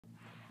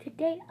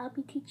Today I'll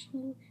be teaching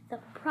you the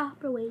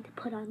proper way to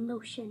put on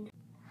lotion.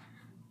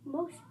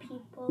 Most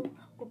people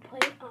will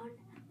put it on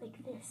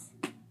like this.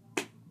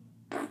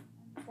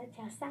 That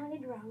just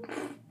sounded wrong.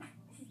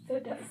 Still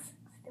does.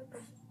 Still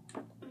does.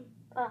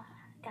 Got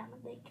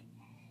my leg.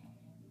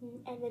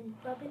 And then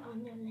rub it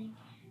on their leg.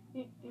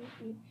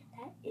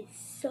 That is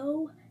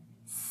so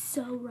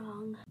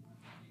wrong.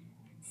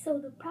 So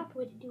the proper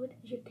way to do it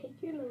is you take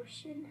your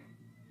lotion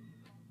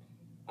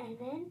and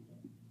then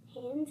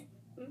hands.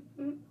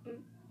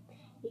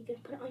 You can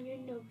put it on your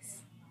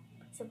nose.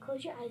 So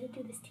close your eyes and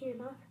do this to your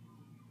mouth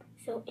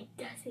so it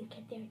doesn't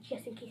get there,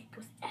 just in case it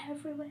goes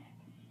everywhere.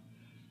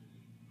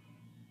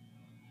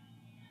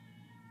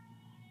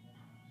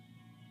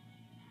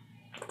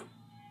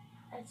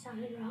 That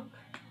sounded wrong.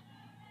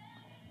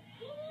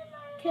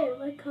 Okay, it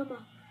might come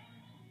off.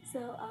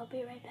 So I'll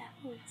be right back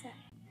one sec.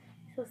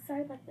 So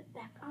sorry about the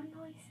background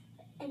noise.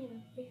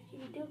 Anyway, what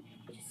you do,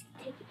 you just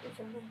take it with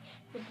your leg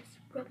and just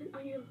rub it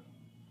on your.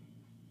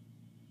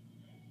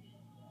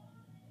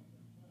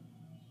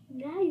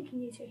 Now you can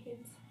use your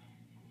hands,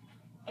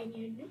 and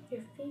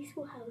your face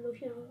will have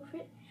lotion all over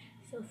it.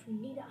 So if you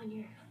need it on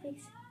your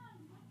face,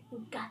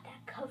 you got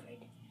that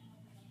covered.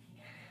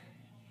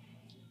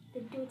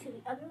 Then do it to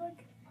the other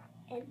leg,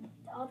 and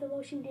all the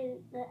lotion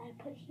that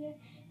I put here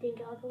didn't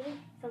get all the way.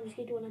 So I'm just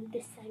gonna do it on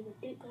this side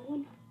with it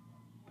going.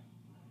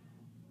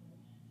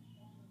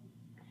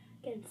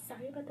 Again,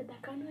 sorry about the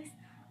background noise.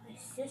 My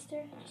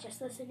sister is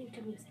just listening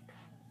to music.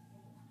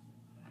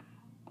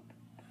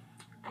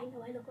 I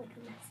know I look like a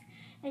mess.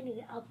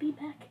 Anyway, I'll be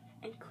back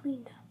and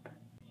cleaned up.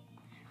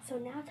 So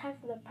now time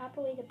for the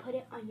proper way to put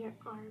it on your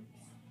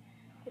arms.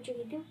 What you're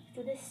gonna do is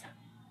do this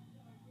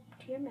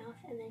to your mouth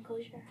and then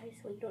close your eyes.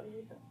 Well, you don't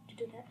need to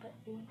do that, but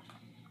anyway,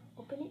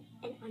 open it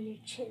and on your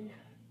chin.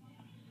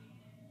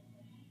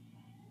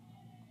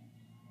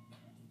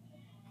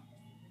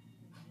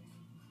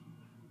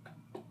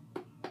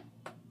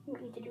 You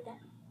don't need to do that.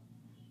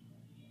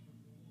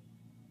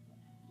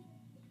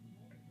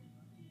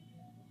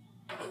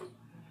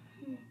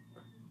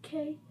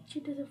 Okay, she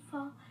doesn't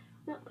fall.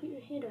 Not put your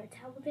hand or a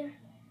towel there.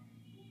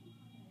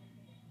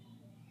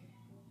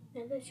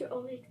 Now that's your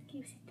only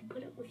excuse to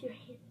put it with your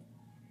hand.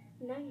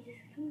 Now you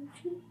just come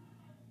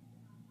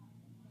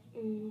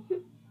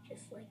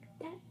just like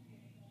that.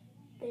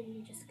 Then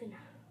you're just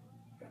gonna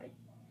rub it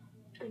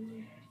on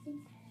your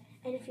thing.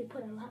 And if you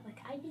put a lot like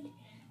I did,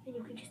 then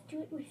you can just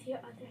do it with your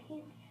other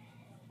hand.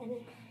 And then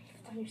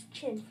it's on your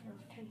chin for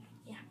a turn.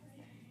 Yeah.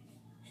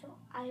 So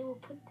I will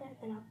put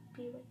that, then I'll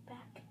be right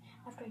back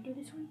after I do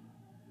this one.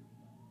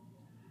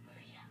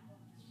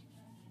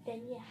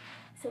 Then yeah,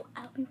 so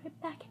I'll be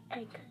right back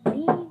and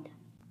cleaned.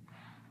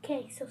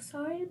 Okay, so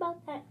sorry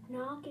about that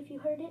knock if you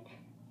heard it.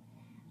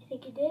 I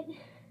think you did.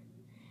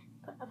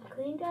 But I'm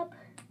cleaned up.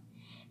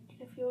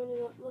 And if you want to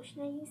know what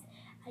lotion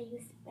I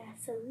use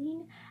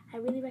Vaseline. I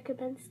really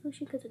recommend this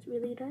lotion because it's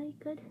really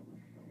good.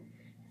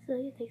 So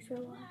yeah, thanks for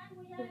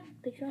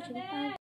watching. Bye.